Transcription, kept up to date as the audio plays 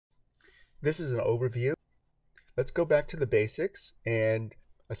This is an overview. Let's go back to the basics and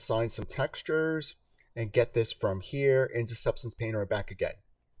assign some textures and get this from here into Substance Painter and back again.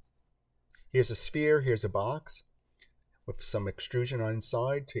 Here's a sphere, here's a box with some extrusion on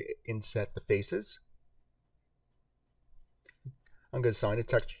inside to inset the faces. I'm going to assign a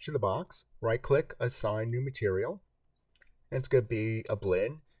texture to the box. Right click, assign new material. And it's going to be a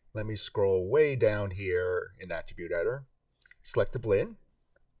blend. Let me scroll way down here in the attribute editor. Select the blend.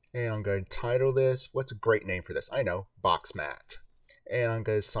 And I'm going to title this, what's a great name for this? I know, box mat. And I'm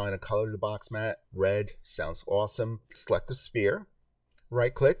going to assign a color to the box mat. Red, sounds awesome. Select the sphere.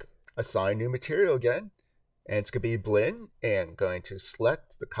 Right click, assign new material again. And it's going to be blend. And I'm going to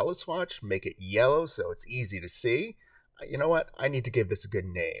select the color swatch, make it yellow so it's easy to see. You know what? I need to give this a good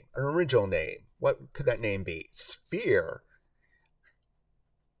name, an original name. What could that name be? Sphere.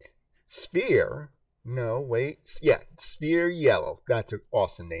 Sphere? No, wait. Yeah, sphere yellow. That's an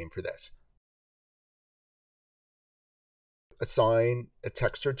awesome name for this. Assign a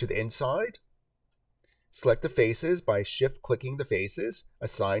texture to the inside. Select the faces by shift-clicking the faces.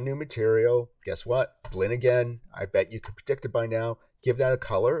 Assign new material. Guess what? Blend again. I bet you can predict it by now. Give that a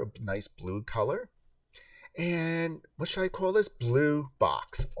color, a nice blue color. And what should I call this? Blue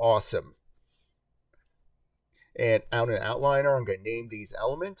box. Awesome. And out in outliner, I'm going to name these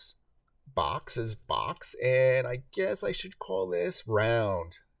elements. Box is box, and I guess I should call this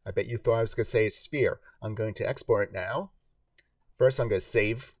round. I bet you thought I was going to say sphere. I'm going to export it now. First, I'm going to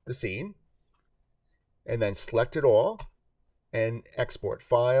save the scene, and then select it all, and export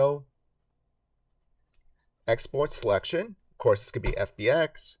file, export selection. Of course, this could be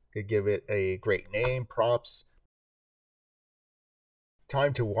FBX. Could give it a great name, props.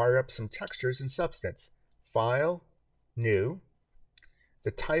 Time to wire up some textures in Substance. File, new.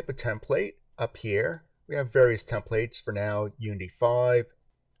 The type of template up here. We have various templates for now. Unity 5.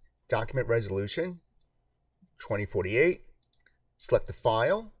 Document resolution, 2048. Select the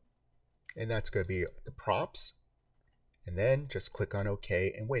file, and that's going to be the props. And then just click on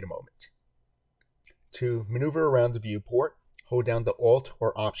OK and wait a moment. To maneuver around the viewport, hold down the Alt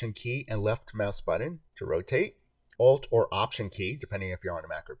or Option key and left mouse button to rotate. Alt or Option key, depending if you're on a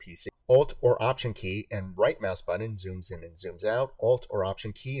Mac or PC. Alt or Option key and right mouse button zooms in and zooms out. Alt or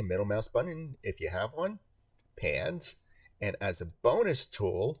Option key and middle mouse button, if you have one, pans. And as a bonus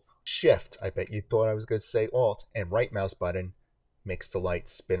tool, Shift, I bet you thought I was going to say Alt, and right mouse button makes the light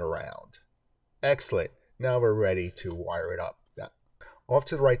spin around. Excellent. Now we're ready to wire it up. Off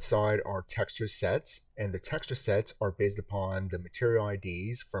to the right side are texture sets, and the texture sets are based upon the material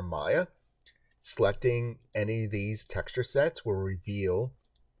IDs from Maya. Selecting any of these texture sets will reveal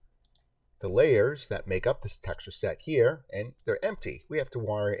the layers that make up this texture set here, and they're empty. We have to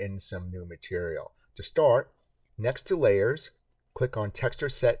wire in some new material. To start, next to layers, click on texture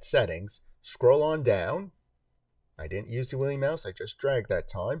set settings, scroll on down. I didn't use the wheelie mouse, I just dragged that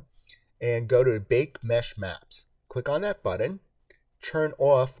time, and go to Bake Mesh Maps. Click on that button. Turn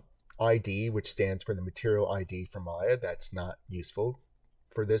off ID, which stands for the material ID from Maya. That's not useful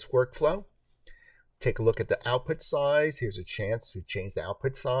for this workflow. Take a look at the output size. Here's a chance to change the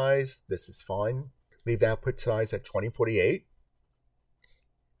output size. This is fine. Leave the output size at 2048.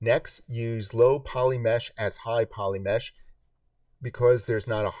 Next, use low poly mesh as high poly mesh. Because there's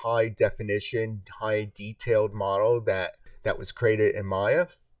not a high definition, high detailed model that was created in Maya,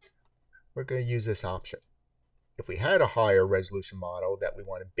 we're going to use this option. If we had a higher resolution model that we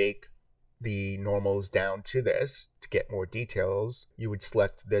want to bake the normals down to this to get more details, you would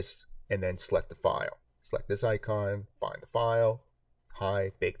select this and then select the file. Select this icon, find the file,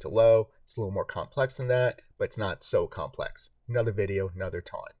 high, bake to low. It's a little more complex than that, but it's not so complex. Another video, another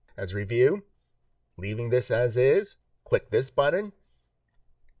time. As a review, leaving this as is, click this button,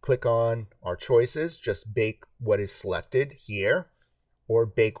 click on our choices, just bake what is selected here, or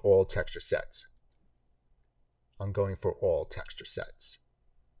bake all texture sets. I'm going for all texture sets.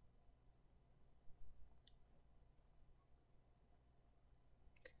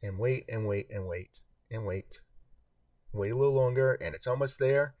 And wait, and wait, and wait, and wait. Wait a little longer, and it's almost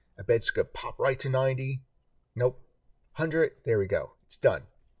there. I bet it's going to pop right to 90. Nope. 100. There we go. It's done.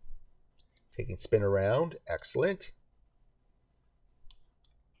 Taking spin around. Excellent.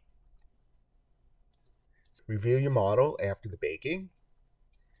 Review your model after the baking.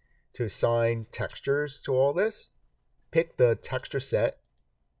 To assign textures to all this, pick the texture set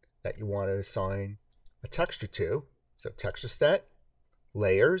that you want to assign a texture to. So texture set,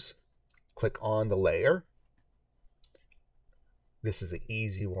 layers, click on the layer. This is an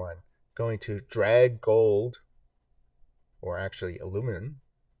easy one. Going to drag gold, or actually aluminum,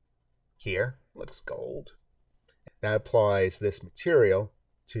 here, looks gold. That applies this material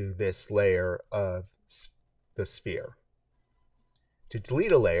to this layer of the sphere. To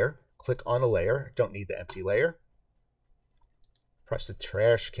delete a layer, click on a layer. Don't need the empty layer. Press the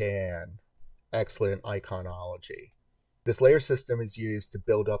trash can. Excellent iconology. This layer system is used to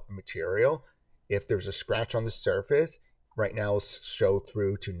build up a material. If there's a scratch on the surface, right now it'll show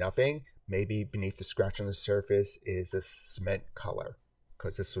through to nothing. Maybe beneath the scratch on the surface is a cement color,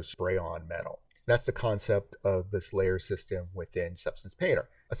 because this was spray on metal. That's the concept of this layer system within Substance Painter.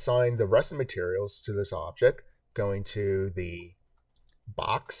 Assign the rest of the materials to this object, going to the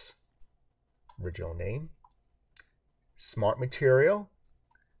box, original name, smart material.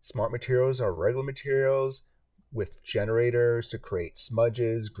 Smart materials are regular materials with generators to create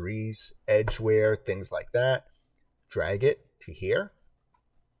smudges, grease, edge wear, things like that. Drag it to here.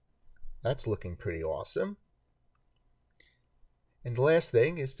 That's looking pretty awesome. And the last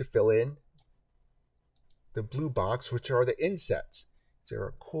thing is to fill in the blue box, which are the insets. Is there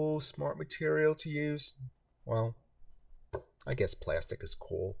a cool smart material to use? Well, I guess plastic is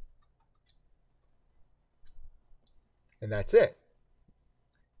cool. And that's it.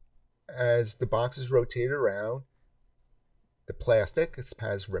 As the box is rotated around, the plastic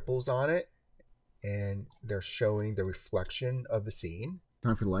has ripples on it, and they're showing the reflection of the scene.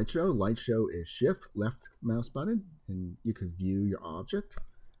 Time for the light show. Light show is shift left mouse button, and you can view your object.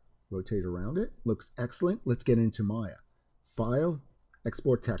 Rotate around it. Looks excellent. Let's get into Maya. File,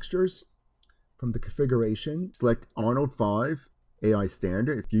 export textures. From the configuration, select Arnold 5 AI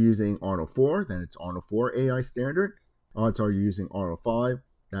standard. If you're using Arnold 4, then it's Arnold 4 AI standard. Odds are you're using Arnold 5.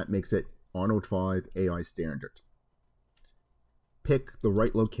 That makes it Arnold 5 AI standard. Pick the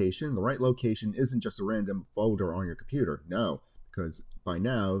right location. The right location isn't just a random folder on your computer. No, because by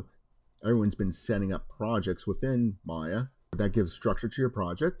now, everyone's been setting up projects within Maya. That gives structure to your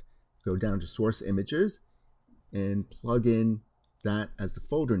project. Go down to Source Images and plug in that as the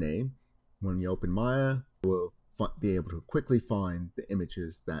folder name. When you open Maya, we'll be able to quickly find the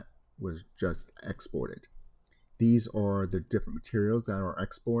images that was just exported. These are the different materials that are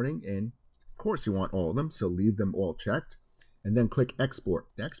exporting, and of course you want all of them, so leave them all checked. And then click Export.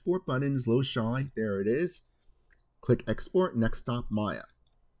 The Export button is a little shy. There it is. Click Export. Next stop, Maya.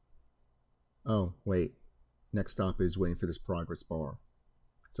 Oh, wait. Next stop is waiting for this progress bar.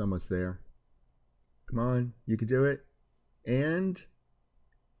 It's almost there. Come on, you can do it. And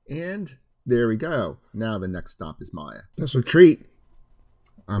there we go. Now the next stop is Maya. Special treat.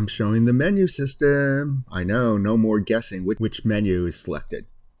 I'm showing the menu system. I know, no more guessing which menu is selected.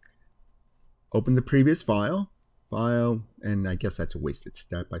 Open the previous file, and I guess that's a wasted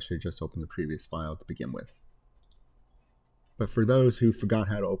step. I should just open the previous file to begin with. But for those who forgot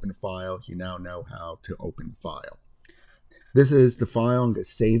how to open a file, you now know how to open the file. This is the file. I'm going to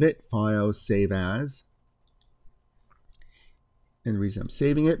save it. File, save as. And the reason I'm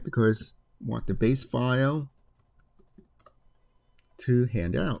saving it because I want the base file to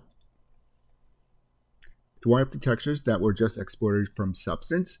hand out. To wire up the textures that were just exported from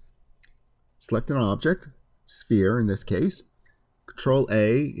Substance, select an object, sphere in this case, Control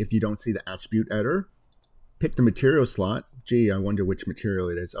A if you don't see the attribute editor, pick the material slot. Gee, I wonder which material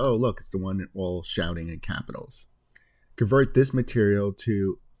it is. Oh, look, it's the one all shouting in capitals. Convert this material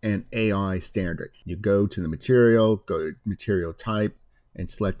to an AI standard. You go to the material, go to material type, and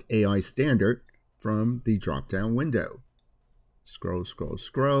select AI standard from the drop-down window. Scroll, scroll,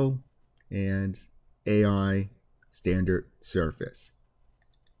 scroll, and AI standard surface.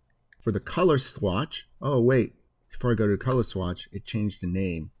 For the color swatch, oh wait, before I go to the color swatch, it changed the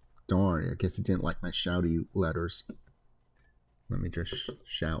name. Darn, I guess it didn't like my shouty letters. Let me just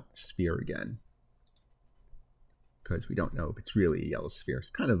shout sphere again, because we don't know if it's really a yellow sphere. It's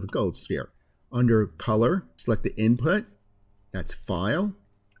kind of a gold sphere. Under color, select the input, that's file,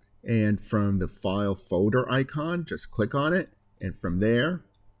 and from the file folder icon, just click on it. And from there,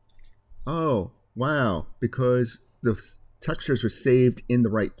 oh, wow, because the textures were saved in the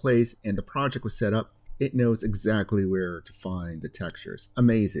right place and the project was set up, it knows exactly where to find the textures.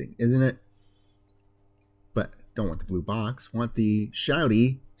 Amazing, isn't it? But don't want the blue box, want the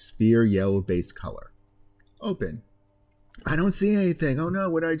shouty sphere yellow base color. Open. I don't see anything. Oh no,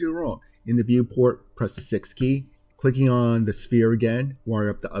 what did I do wrong? In the viewport, press the 6 key. Clicking on the sphere again,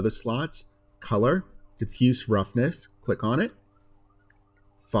 wire up the other slots. Color, diffuse roughness, click on it.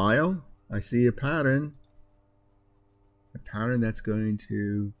 File, I see a pattern that's going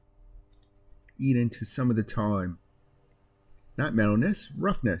to eat into some of the time. Not metalness,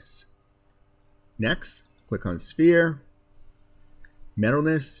 roughness. Next, click on sphere,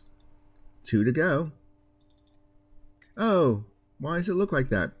 metalness, 2 to go. Oh, why does it look like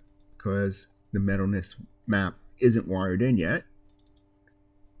that? Because the metalness map isn't wired in yet.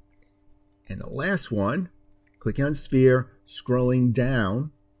 And the last one, clicking on sphere, scrolling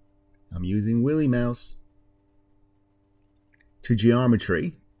down, I'm using Willy Mouse, to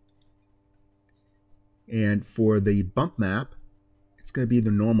geometry. And for the bump map, it's going to be the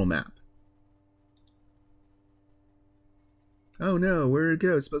normal map. Oh no, where did it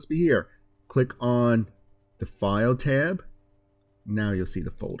go? It's supposed to be here. Click on the File tab. Now you'll see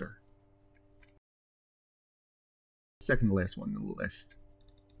the folder. Second to last one in the list.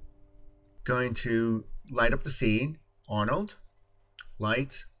 Going to light up the scene. Arnold,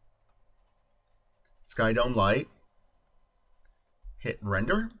 light, sky dome light. Hit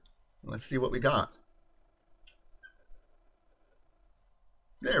render. Let's see what we got.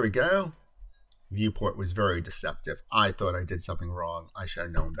 There we go. Viewport was very deceptive. I thought I did something wrong. I should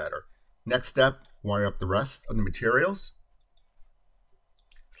have known better. Next step, wire up the rest of the materials.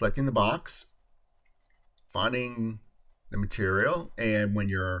 Selecting the box, finding the material, and when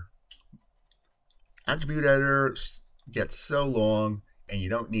your attribute editor gets so long and you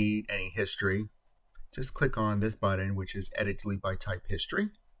don't need any history, just click on this button, which is Edit Delete by Type History,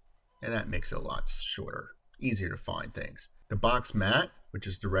 and that makes it a lot shorter, easier to find things. The box matte, which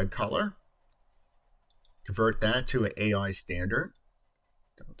is the red color, convert that to an AI standard.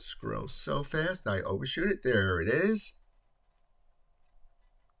 Don't scroll so fast I overshoot it. There it is.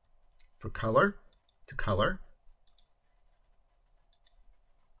 For color, to color.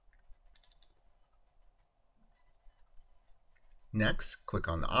 Next, click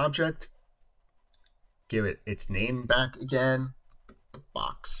on the object. Give it its name back again.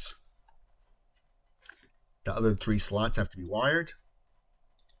 Box. The other 3 slots have to be wired.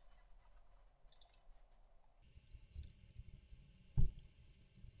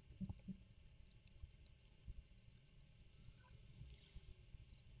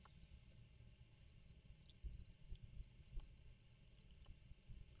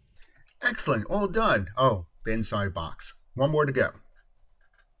 Excellent, all done. Oh, the inside box. One more to go.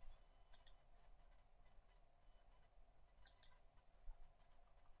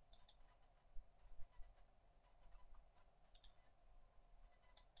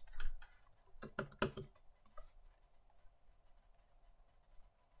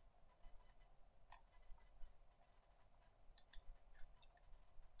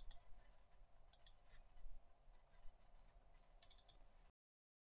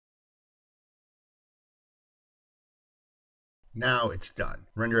 Now it's done.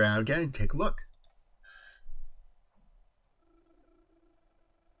 Render it out again and take a look.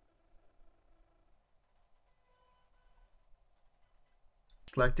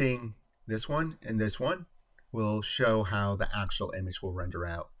 Selecting this one and this one will show how the actual image will render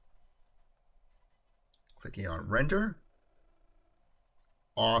out. Clicking on render.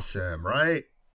 Awesome, right?